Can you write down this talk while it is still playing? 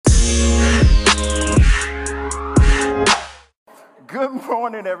Good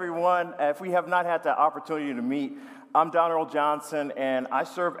morning, everyone. If we have not had the opportunity to meet, I'm Don Earl Johnson, and I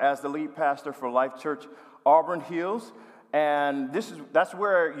serve as the lead pastor for Life Church Auburn Hills. And that's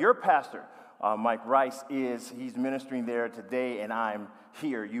where your pastor, Mike Rice, is. He's ministering there today, and I'm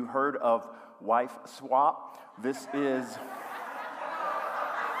here. You heard of Wife Swap. This is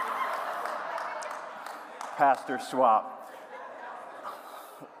Pastor Swap,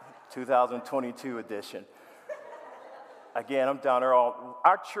 2022 edition. Again, I'm Don Earl.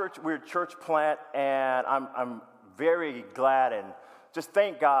 Our church, we're a church plant, and I'm very glad and just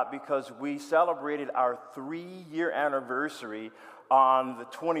thank God because we celebrated our 3-year anniversary on the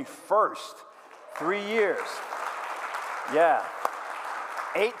 21st. 3 years. Yeah.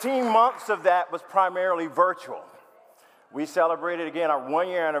 18 months of that was primarily virtual. We celebrated, again, our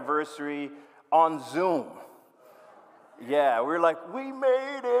 1-year anniversary on Zoom. Yeah, we were like, we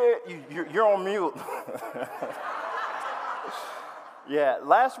made it. You're on mute. Yeah,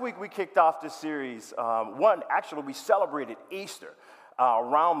 last week we kicked off this series. We celebrated Easter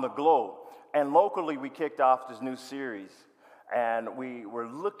around the globe. And locally we kicked off this new series. And we were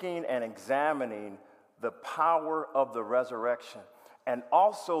looking and examining the power of the resurrection and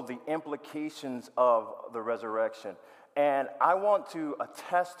also the implications of the resurrection. And I want to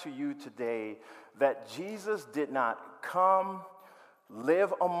attest to you today that Jesus did not come,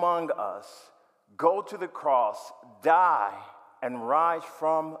 live among us, go to the cross, die, and rise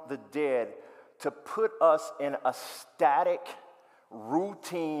from the dead to put us in a static,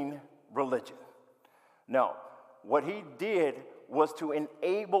 routine religion. No, what he did was to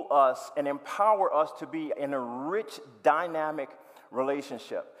enable us and empower us to be in a rich, dynamic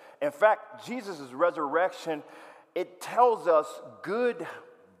relationship. In fact, Jesus' resurrection, it tells us goodbye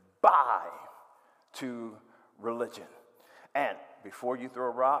to religion. And before you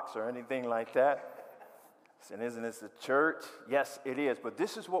throw rocks or anything like that, and isn't this the church? Yes, it is. But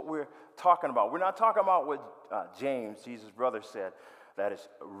this is what we're talking about. We're not talking about what James, Jesus' brother, said, that is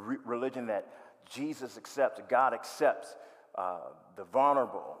religion that Jesus accepts, God accepts, the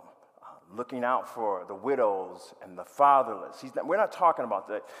vulnerable, looking out for the widows and the fatherless. We're not talking about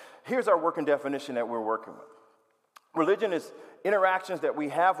that. Here's our working definition that we're working with. Religion is interactions that we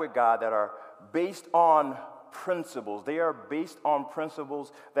have with God that are based on principles. They are based on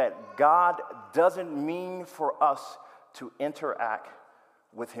principles that God doesn't mean for us to interact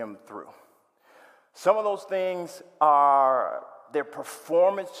with him through. Some of those things they're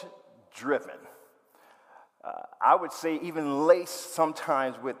performance driven. I would say even laced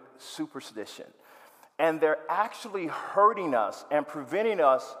sometimes with superstition. And they're actually hurting us and preventing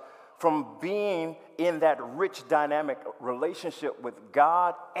us from being in that rich dynamic relationship with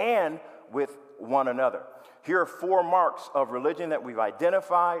God and with one another. Here are 4 marks of religion that we've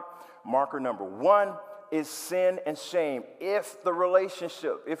identified. Marker number 1 is sin and shame. If your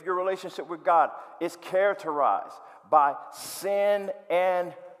relationship with God is characterized by sin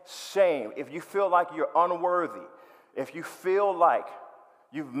and shame, if you feel like you're unworthy, if you feel like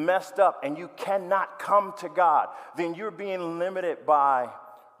you've messed up and you cannot come to God, then you're being limited by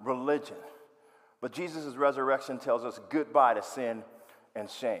religion. But Jesus' resurrection tells us goodbye to sin and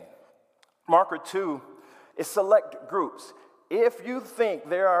shame. Marker 2 is select groups. If you think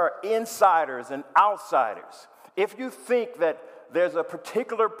there are insiders and outsiders, if you think that there's a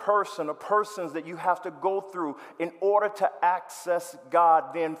particular person or persons that you have to go through in order to access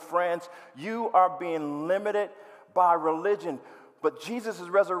God, then friends, you are being limited by religion. But Jesus'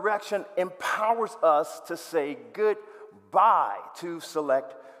 resurrection empowers us to say goodbye to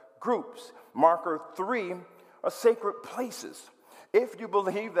select groups. Marker 3 are sacred places. If you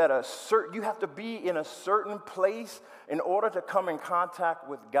believe that you have to be in a certain place in order to come in contact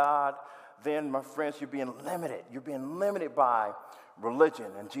with God, then, my friends, you're being limited. You're being limited by religion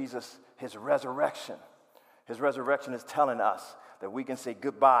and Jesus, his resurrection. His resurrection is telling us that we can say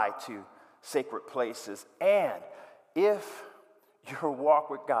goodbye to sacred places. And if your walk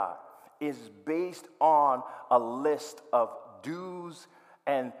with God is based on a list of do's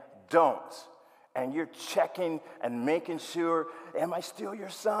and don'ts, and you're checking and making sure, am I still your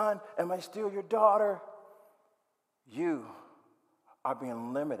son? Am I still your daughter? You are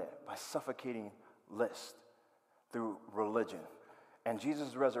being limited by suffocating lists through religion. And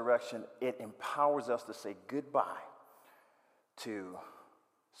Jesus' resurrection, it empowers us to say goodbye to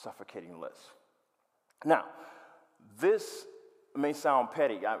suffocating lists. Now, this may sound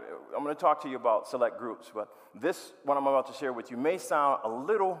petty. I'm going to talk to you about select groups, but what I'm about to share with you may sound a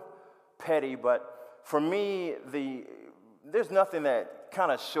little petty, but for me, there's nothing that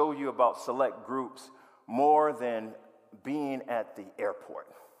kind of show you about select groups more than being at the airport.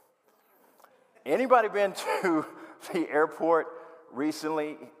 Anybody been to the airport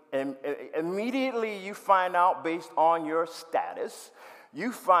recently, and immediately you find out based on your status,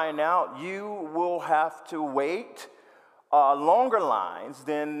 you find out you will have to wait longer lines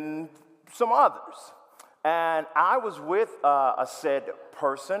than some others. And I was with a said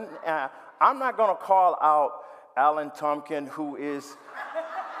person. I'm not going to call out Alan Tompkin, who is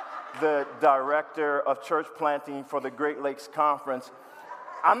the director of church planting for the Great Lakes Conference.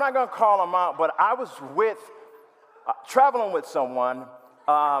 I'm not going to call him out, but I was traveling with someone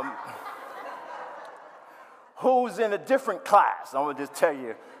who's in a different class. I'm going to just tell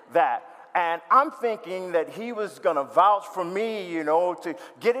you that. And I'm thinking that he was going to vouch for me, to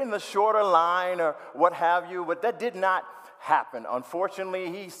get in the shorter line or what have you, but that did not happen.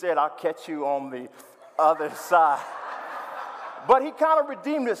 Unfortunately, he said, I'll catch you on the other side. But he kind of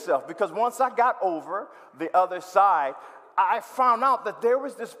redeemed himself, because once I got over the other side, I found out that there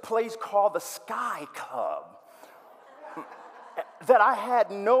was this place called the Sky Club that I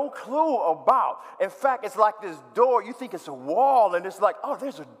had no clue about. In fact, it's like this door. You think it's a wall, and it's like, oh,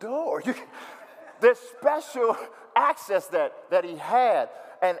 there's a door. There's special access that he had.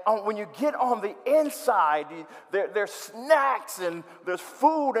 And when you get on the inside, there's snacks, and there's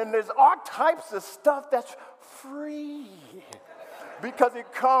food, and there's all types of stuff that's free. Because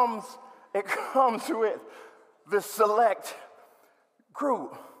it comes with the select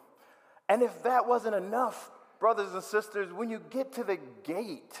group. And if that wasn't enough, brothers and sisters, when you get to the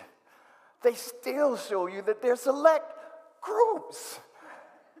gate, they still show you that they're select groups.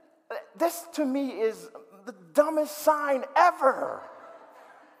 This, to me, is the dumbest sign ever.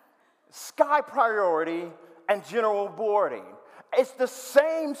 Sky priority and general boarding. It's the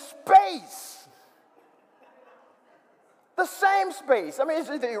same space. The same space. I mean, it's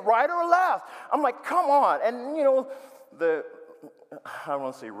either right or left. I'm like, come on. And, I don't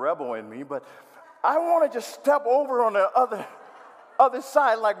want to say rebel in me, but I want to just step over on the other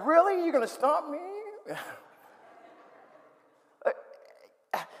side. Like, really? You're going to stop me?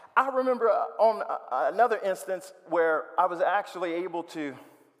 I remember on another instance where I was actually able to,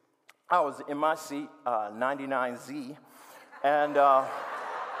 I was in my seat, 99Z, and I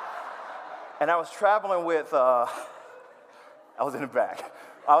was traveling with, I was in the back.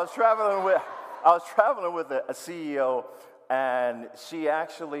 I was traveling with a CEO, and she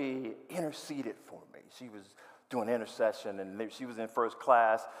actually interceded for me. She was doing intercession, and she was in first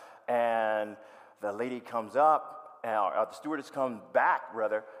class, and the lady comes up, or the stewardess comes back,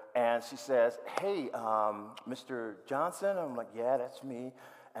 rather, and she says, hey, Mr. Johnson? I'm like, yeah, that's me.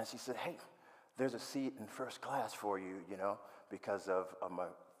 And she said, hey, there's a seat in first class for you, because of my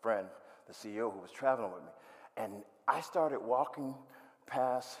friend, the CEO, who was traveling with me. And I started walking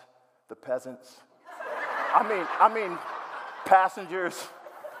past the peasants. I mean, passengers.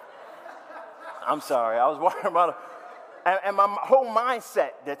 I'm sorry, I was walking about and my whole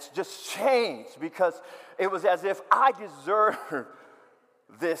mindset that's just changed, because it was as if I deserved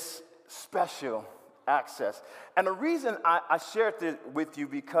this special access. And the reason I shared this with you,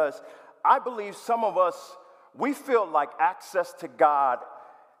 because I believe some of us, we feel like access to God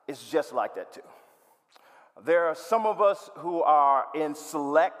is just like that too. There are some of us who are in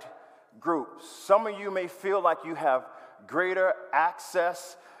select groups. Some of you may feel like you have greater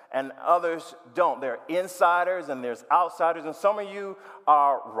access and others don't. There are insiders and there's outsiders, and some of you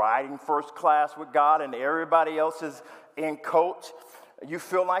are riding first class with God and everybody else is in coach. You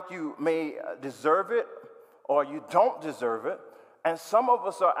feel like you may deserve it or you don't deserve it. And some of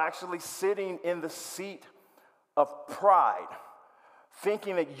us are actually sitting in the seat of pride,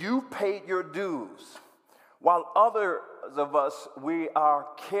 thinking that you paid your dues, while others of us, we are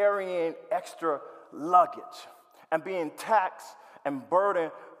carrying extra luggage and being taxed and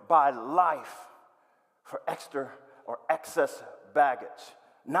burdened by life for extra or excess baggage,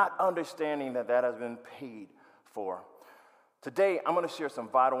 not understanding that that has been paid for. Today, I'm going to share some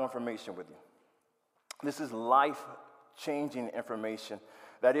vital information with you. This is life-changing information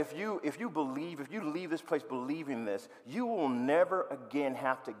that if you leave this place believing this, you will never again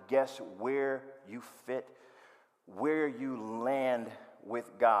have to guess where you fit, where you land with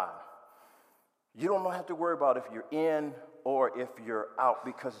God. You don't have to worry about if you're in or if you're out,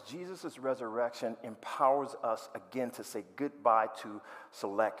 because Jesus' resurrection empowers us again to say goodbye to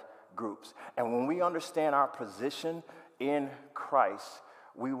select groups. And when we understand our position in Christ,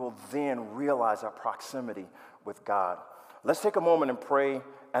 we will then realize our proximity with God. Let's take a moment and pray,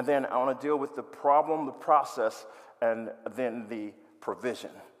 and then I want to deal with the problem, the process, and then the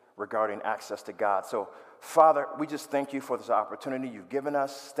provision regarding access to God. So, Father, we just thank you for this opportunity you've given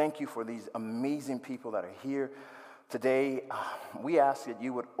us. Thank you for these amazing people that are here today. We ask that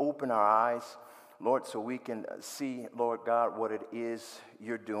you would open our eyes. Lord, so we can see, Lord God, what it is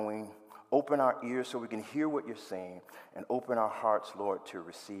you're doing. Open our ears so we can hear what you're saying, and open our hearts, Lord, to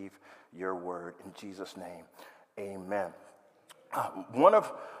receive your word. In Jesus' name, amen.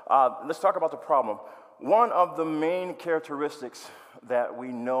 Let's talk about the problem. One of the main characteristics that we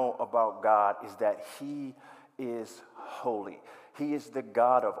know about God is that he is holy. He is the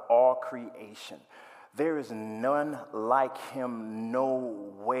God of all creation. There is none like him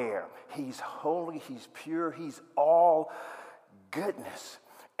nowhere. He's holy, he's pure, he's all goodness.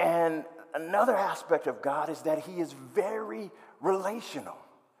 And another aspect of God is that he is very relational.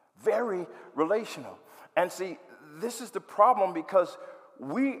 Very relational. And see, this is the problem because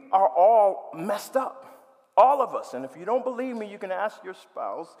we are all messed up. All of us. And if you don't believe me, you can ask your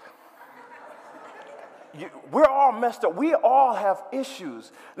spouse. We're all messed up. We all have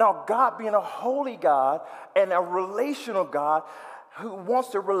issues. Now, God being a holy God and a relational God who wants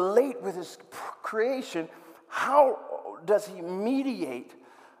to relate with his creation, how does he mediate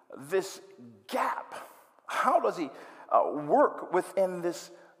this gap? How does he work within this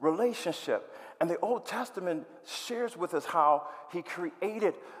relationship? And the Old Testament shares with us how he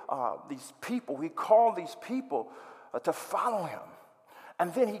created these people. He called these people to follow him.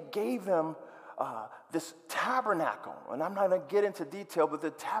 And then he gave them this tabernacle. And I'm not going to get into detail, but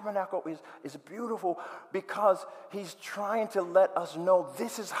the tabernacle is beautiful because he's trying to let us know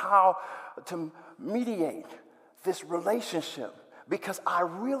this is how to mediate this relationship. Because I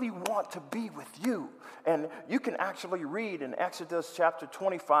really want to be with you. And you can actually read in Exodus chapter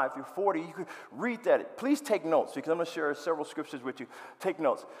 25 through 40. You can read that. Please take notes because I'm going to share several scriptures with you. Take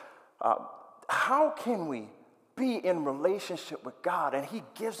notes. How can we be in relationship with God? And he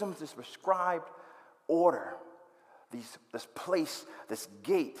gives them this prescribed order. This place, this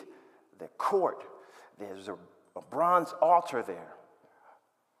gate, the court. There's a bronze altar there.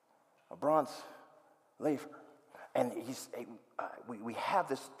 A bronze laver. And we have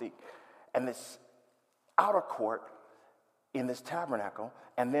this thing, and this outer court in this tabernacle,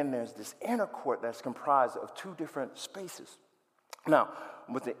 and then there's this inner court that's comprised of two different spaces. Now,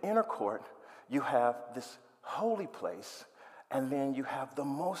 with the inner court, you have this holy place, and then you have the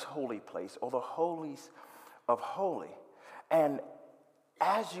most holy place, or the holies of holy. And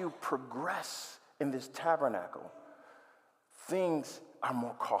as you progress in this tabernacle, things are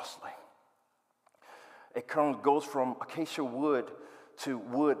more costly. It goes from acacia wood to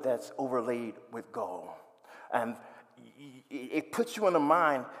wood that's overlaid with gold. And it puts you in the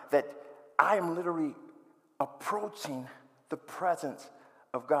mind that I am literally approaching the presence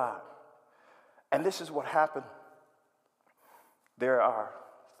of God. And this is what happened. There are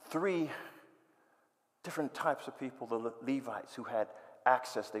 3 different types of people, the Levites, who had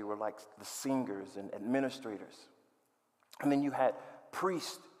access. They were like the singers and administrators. And then you had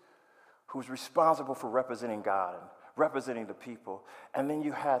priests, who was responsible for representing God and representing the people. And then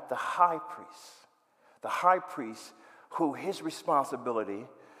you had the high priest who his responsibility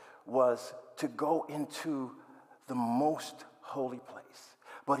was to go into the most holy place.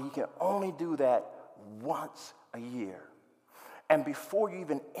 But he can only do that once a year. And before you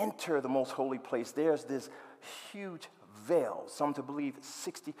even enter the most holy place, there's this huge veil, some to believe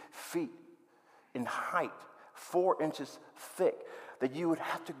 60 feet in height, 4 inches thick, that you would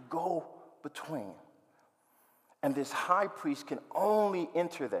have to go between. And this high priest can only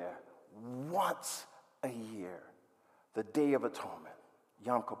enter there once a year, the Day of Atonement,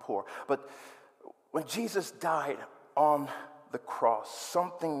 Yom Kippur. But when Jesus died on the cross,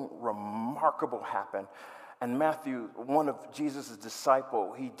 something remarkable happened. And Matthew, one of Jesus'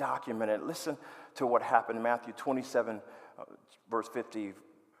 disciples, he documented. Listen to what happened in Matthew 27, verse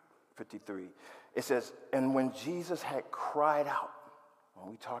 53. It says, and when Jesus had cried out, and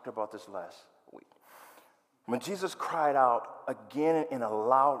we talked about this last week. When Jesus cried out again in a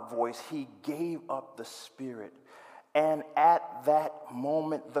loud voice, he gave up the spirit. And at that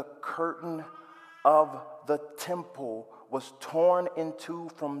moment, the curtain of the temple was torn in two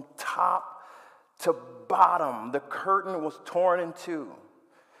from top to bottom. The curtain was torn in two.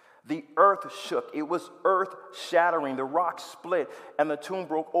 The earth shook. It was earth shattering. The rocks split and the tomb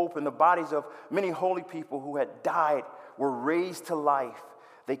broke open. The bodies of many holy people who had died were raised to life.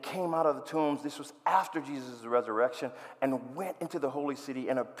 They came out of the tombs. This was after Jesus' resurrection, and went into the holy city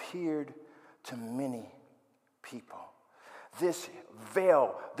and appeared to many people. This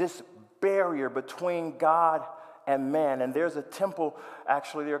veil, this barrier between God and man. And there's a temple,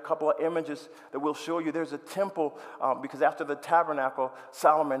 actually, there are a couple of images that we'll show you. There's a temple, because after the tabernacle,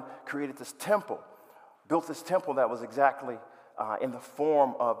 Solomon created this temple, built this temple that was exactly in the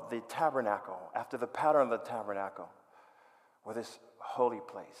form of the tabernacle, after the pattern of the tabernacle, with this holy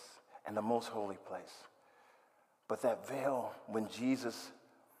place. and the most holy place. But that veil, when Jesus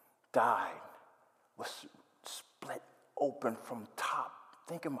died, was split open from top.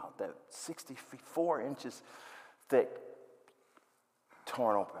 Think about that, 64 inches thick,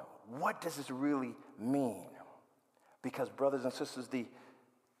 torn open. What does this really mean? Because, brothers and sisters, the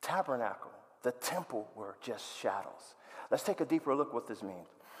tabernacle, the temple were just shadows. Let's take a deeper look what this means.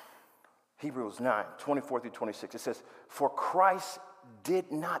 Hebrews 9, 24 through 26. It says, for Christ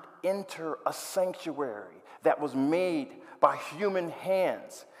did not enter a sanctuary that was made by human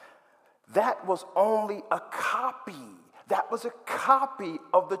hands. That was only a copy. That was a copy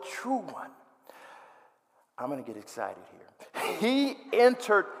of the true one. I'm going to get excited here. He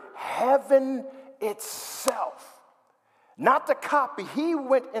entered heaven itself. Not the copy. He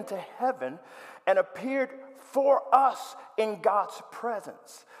went into heaven and appeared for us in God's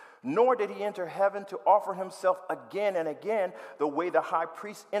presence. Nor did he enter heaven to offer himself again and again the way the high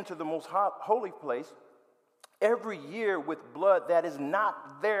priest entered the most holy place every year with blood that is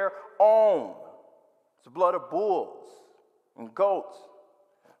not their own. It's the blood of bulls and goats,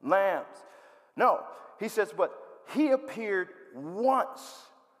 lambs. No, he says, but he appeared once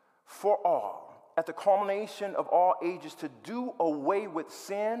for all at the culmination of all ages to do away with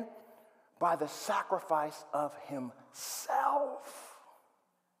sin by the sacrifice of himself.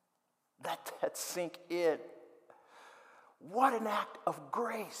 Let that sink in. What an act of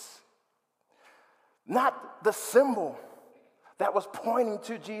grace. Not the symbol that was pointing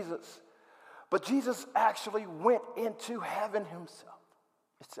to Jesus, but Jesus actually went into heaven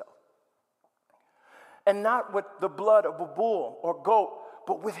itself. And not with the blood of a bull or goat,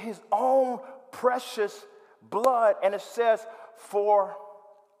 but with his own precious blood. And it says, for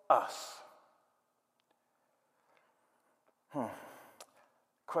us.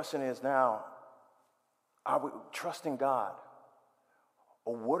 Question is now, are we trusting God?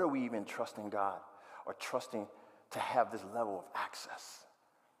 Or what are we even trusting God? Or trusting to have this level of access?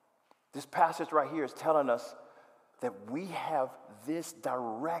 This passage right here is telling us that we have this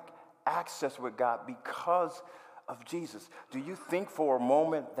direct access with God because of Jesus. Do you think for a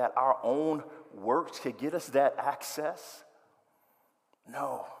moment that our own works could get us that access?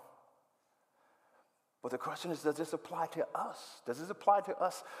 No. But the question is, does this apply to us? Does this apply to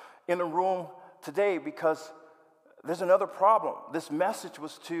us in the room today? Because there's another problem. This message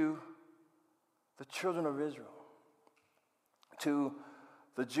was to the children of Israel, to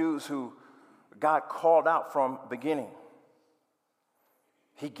the Jews who God called out from the beginning.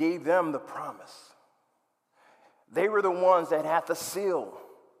 He gave them the promise. They were the ones that had the seal.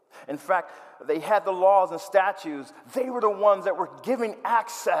 In fact, they had the laws and statutes. They were the ones that were giving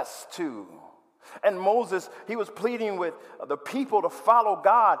access to. And Moses, he was pleading with the people to follow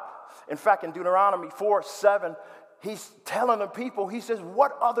God. In fact, in Deuteronomy 4:7, he's telling the people, he says,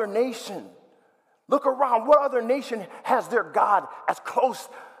 what other nation, look around, what other nation has their God as close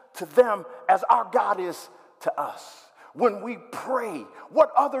to them as our God is to us? When we pray,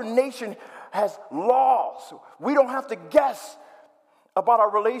 what other nation has laws? We don't have to guess about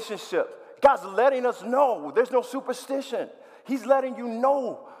our relationship. God's letting us know. There's no superstition. He's letting you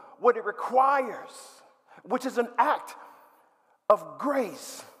know what it requires, which is an act of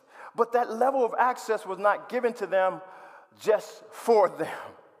grace. But that level of access was not given to them just for them.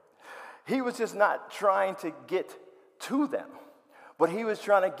 He was just not trying to get to them, but he was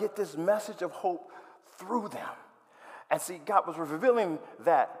trying to get this message of hope through them. And see, God was revealing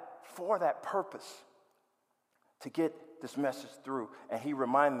that for that purpose, to get this message through. And he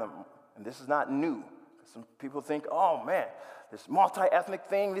reminded them, and this is not new. Some people think, oh man, this multi-ethnic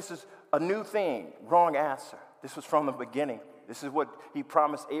thing, this is a new thing. Wrong answer. This was from the beginning. This is what he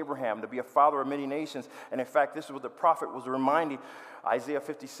promised Abraham, to be a father of many nations. And in fact, this is what the prophet was reminding. Isaiah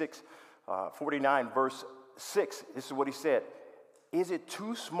 49, verse 6. This is what he said. Is it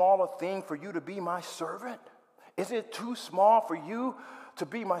too small a thing for you to be my servant? Is it too small for you to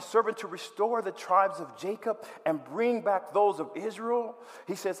be my servant, to restore the tribes of Jacob and bring back those of Israel?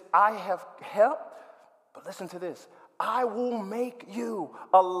 He says, I have helped. But listen to this. I will make you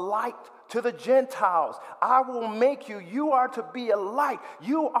a light to the Gentiles. I will make you. You are to be a light.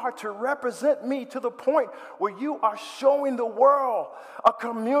 You are to represent me to the point where you are showing the world a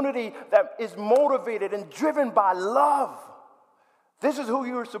community that is motivated and driven by love. This is who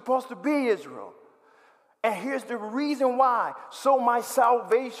you are supposed to be, Israel. And here's the reason why. So my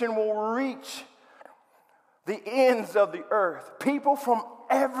salvation will reach the ends of the earth. People from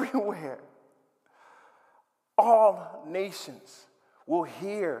everywhere. All nations will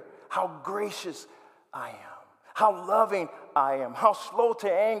hear how gracious I am, how loving I am, how slow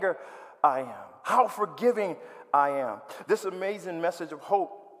to anger I am, how forgiving I am. This amazing message of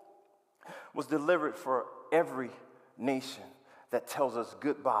hope was delivered for every nation that tells us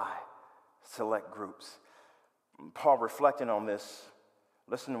goodbye, select groups. Paul, reflecting on this,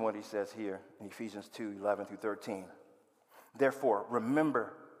 listen to what he says here in Ephesians 2:11 through 13. Therefore,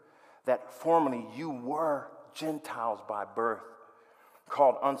 remember that formerly you were Gentiles by birth,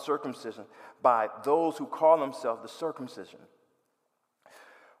 called uncircumcision by those who call themselves the circumcision,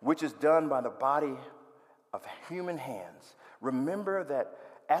 which is done by the body of human hands. Remember that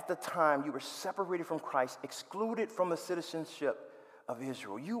at the time you were separated from Christ, excluded from the citizenship of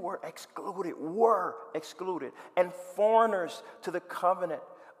Israel. You were excluded, and foreigners to the covenant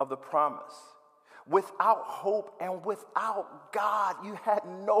of the promise. Without hope and without God, you had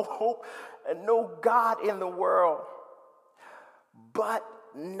no hope and no God in the world. But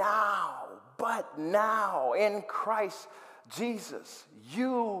now, in Christ Jesus,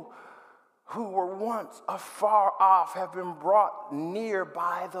 you who were once afar off have been brought near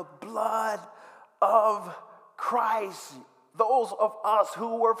by the blood of Christ. Those of us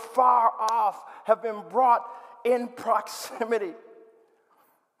who were far off have been brought in proximity.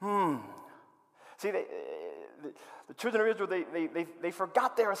 See, the children of Israel, they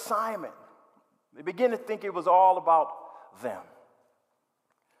forgot their assignment. They began to think it was all about them.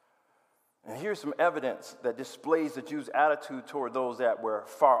 And here's some evidence that displays the Jews' attitude toward those that were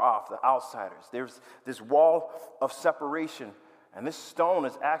far off, the outsiders. There's this wall of separation, and this stone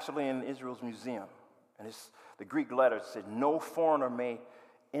is actually in Israel's museum. And the Greek letters said, no foreigner may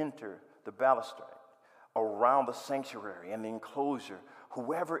enter the balustrade around the sanctuary and the enclosure.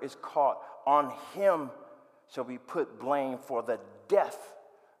 Whoever is caught, on him shall be put blame for the death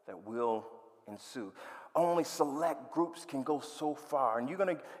that will ensue. Only select groups can go so far. And you're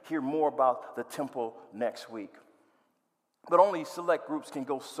going to hear more about the temple next week. But only select groups can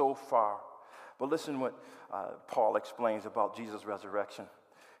go so far. But listen what Paul explains about Jesus' resurrection.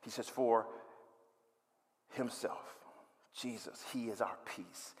 He says, for himself, Jesus, he is our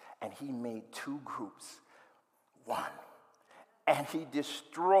peace. And he made two groups, one. And he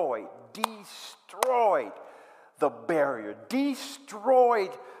destroyed the barrier,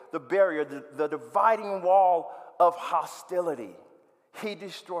 the dividing wall of hostility. He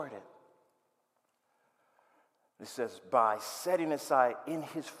destroyed it. It says, by setting aside in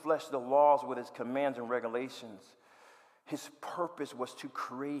his flesh the laws with his commands and regulations, his purpose was to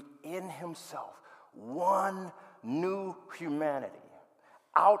create in himself one new humanity.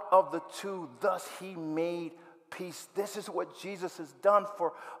 Out of the two, thus he made peace. This is what Jesus has done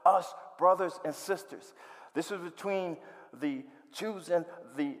for us, brothers and sisters. This is between the Jews and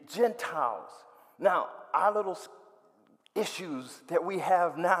the Gentiles. Now, our little issues that we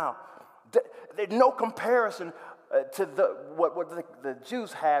have now, there's no comparison to what the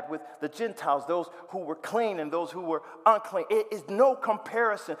Jews had with the Gentiles, those who were clean and those who were unclean. It is no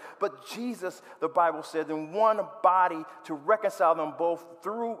comparison. But Jesus, the Bible says, in one body to reconcile them both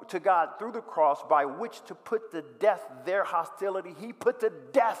to God through the cross, by which to put to death their hostility. He put to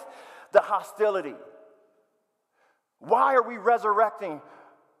death the hostility. Why are we resurrecting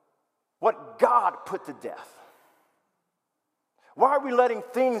what God put to death? Why are we letting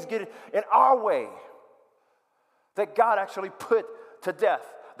things get in our way that God actually put to death?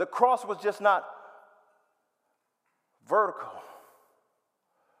 The cross was just not vertical,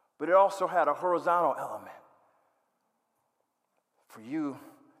 but it also had a horizontal element for you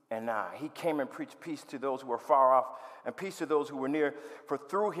and I. He came and preached peace to those who were far off and peace to those who were near. For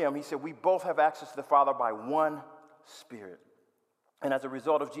through him, he said, we both have access to the Father by one Spirit. And as a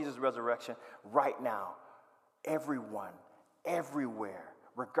result of Jesus' resurrection, right now, everyone, everywhere,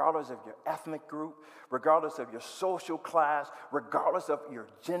 regardless of your ethnic group, regardless of your social class, regardless of your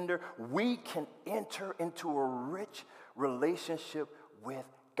gender, we can enter into a rich relationship with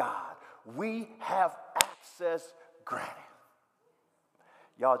God. We have access granted.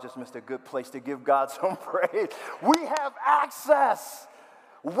 Y'all just missed a good place to give God some praise. We have access.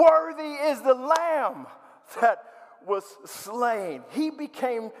 Worthy is the Lamb that was slain. He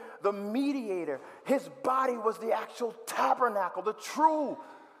became the mediator. His body was the actual tabernacle, the true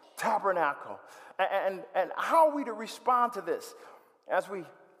tabernacle. And how are we to respond to this as we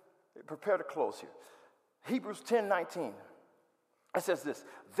prepare to close here? Hebrews 10:19. It says this,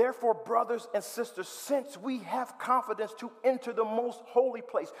 therefore, brothers and sisters, since we have confidence to enter the most holy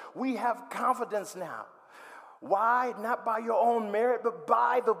place, we have confidence now. Why? Not by your own merit, but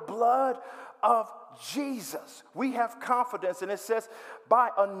by the blood of Jesus. We have confidence, and it says, by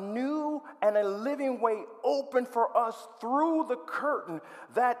a new and a living way open for us through the curtain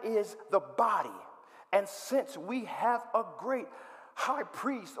that is the body. And since we have a great high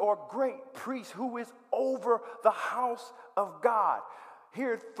priest or great priest who is over the house of God.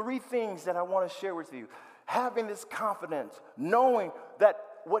 here are three things that I want to share with you. Having this confidence, knowing that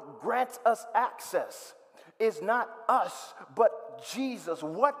what grants us access is not us, but Jesus.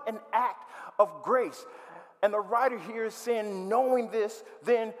 What an act of grace. And the writer here is saying, knowing this,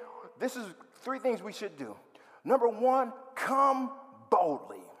 then this is three things we should do. Number one, come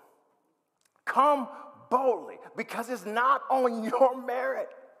boldly. Come boldly, because it's not on your merit.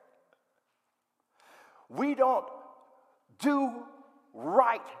 We don't do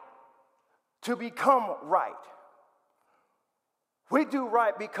right to become right. We do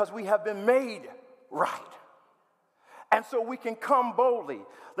right because we have been made right. And so we can come boldly.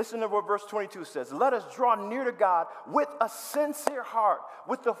 Listen to what verse 22 says. Let us draw near to God with a sincere heart,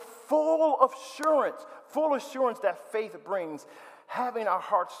 with the full assurance that faith brings, having our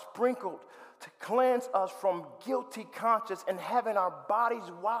hearts sprinkled to cleanse us from guilty conscience and having our bodies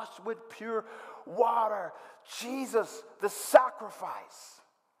washed with pure water. Jesus, the sacrifice.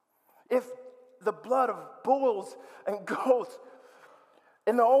 If the blood of bulls and goats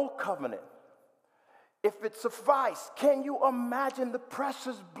in the old covenant, if it sufficed, can you imagine the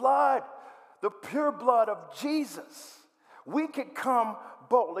precious blood, the pure blood of Jesus? We could come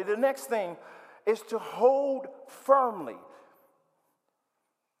boldly. The next thing is to hold firmly.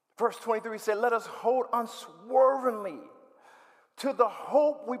 Verse 23 said, let us hold unswervingly to the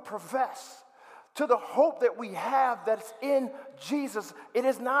hope we profess, to the hope that we have that's in Jesus. It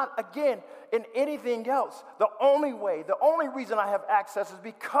is not, again, in anything else. The only reason I have access is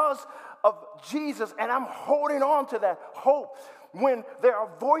because of Jesus, and I'm holding on to that hope. When there are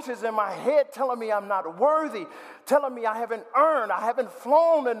voices in my head telling me I'm not worthy, telling me I haven't earned, I haven't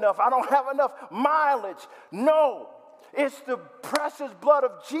flown enough, I don't have enough mileage. No, it's the precious blood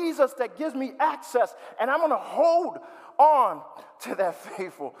of Jesus that gives me access, and I'm going to hold on to that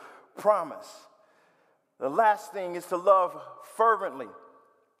faithful promise. The last thing is to love fervently.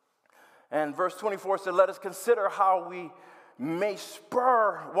 And verse 24 said, let us consider how we may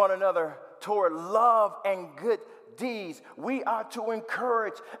spur one another toward love and good deeds. We are to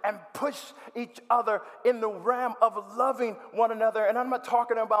encourage and push each other in the realm of loving one another. And I'm not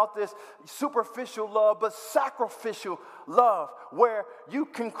talking about this superficial love, but sacrificial love, where you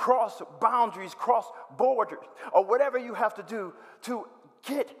can cross boundaries, cross borders, or whatever you have to do to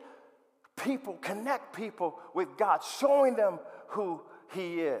get people, connect people with God, showing them who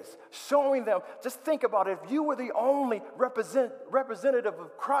He is, showing them. Just think about it. If you were the only representative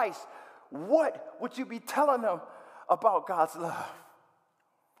of Christ, what would you be telling them about God's love?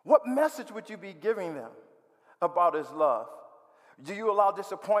 What message would you be giving them about His love? Do you allow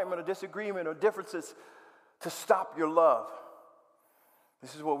disappointment or disagreement or differences to stop your love?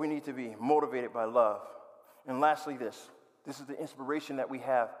 This is what we need to be, motivated by love. And lastly, this is the inspiration that we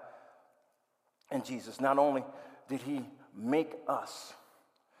have in Jesus. Not only did He make us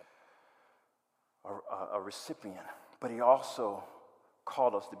a recipient, but He also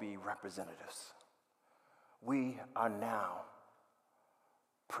called us to be representatives. We are now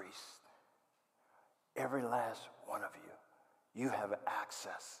priests. Every last one of you. You have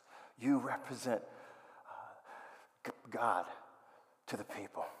access. You represent God to the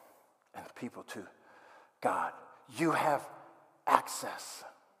people, and the people to God. You have access.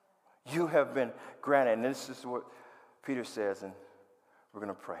 You have been granted. And this is what Peter says, and we're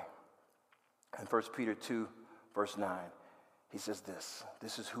going to pray. In 1 Peter 2, verse 9, he says this.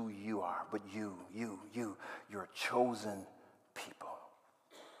 This is who you are, but you're a chosen people,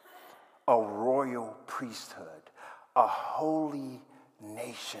 a royal priesthood, a holy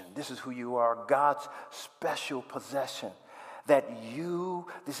nation. This is who you are, God's special possession. That you,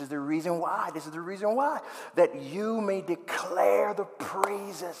 this is the reason why, that you may declare the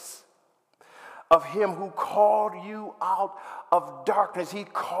praises of Him who called you out of darkness. He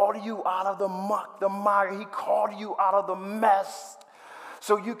called you out of the muck, the mire. He called you out of the mess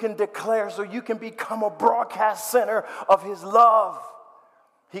so you can declare, so you can become a broadcast center of His love.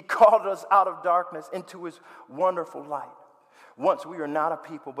 He called us out of darkness into His wonderful light. Once we were not a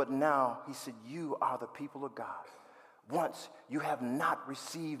people, but now He said, you are the people of God. Once you have not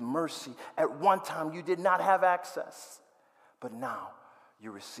received mercy. At one time you did not have access, but now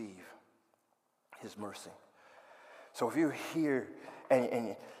you receive His mercy. So if you're here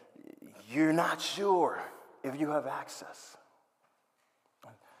and you're not sure if you have access,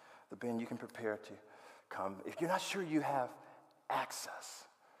 the Ben, you can prepare to come. If you're not sure you have access,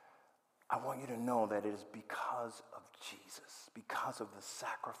 I want you to know that it is because of Jesus, because of the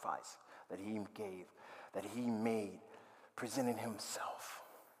sacrifice that He gave, that He made, presenting Himself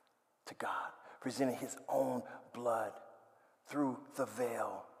to God, presenting His own blood through the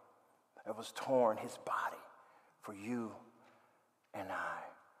veil that was torn, His body, for you and I.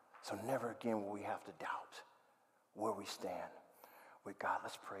 So never again will we have to doubt where we stand with God.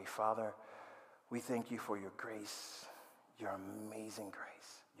 Let's pray. Father, we thank you for your grace, your amazing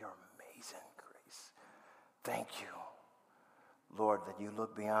grace, your amazing grace. Thank you, Lord, that you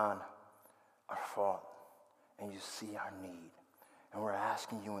look beyond our fault and you see our need. And we're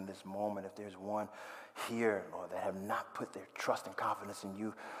asking you in this moment, if there's one here, Lord, that have not put their trust and confidence in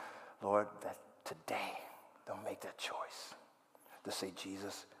you, Lord, that today they'll make that choice to say,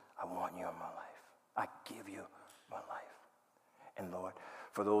 Jesus, I want you in my life. I give you my life. And Lord,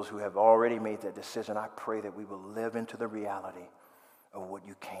 for those who have already made that decision, I pray that we will live into the reality of what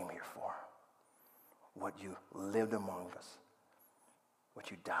you came here for, what you lived among us,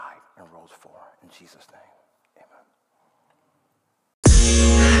 what you died and rose for. In Jesus' name,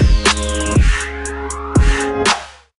 amen.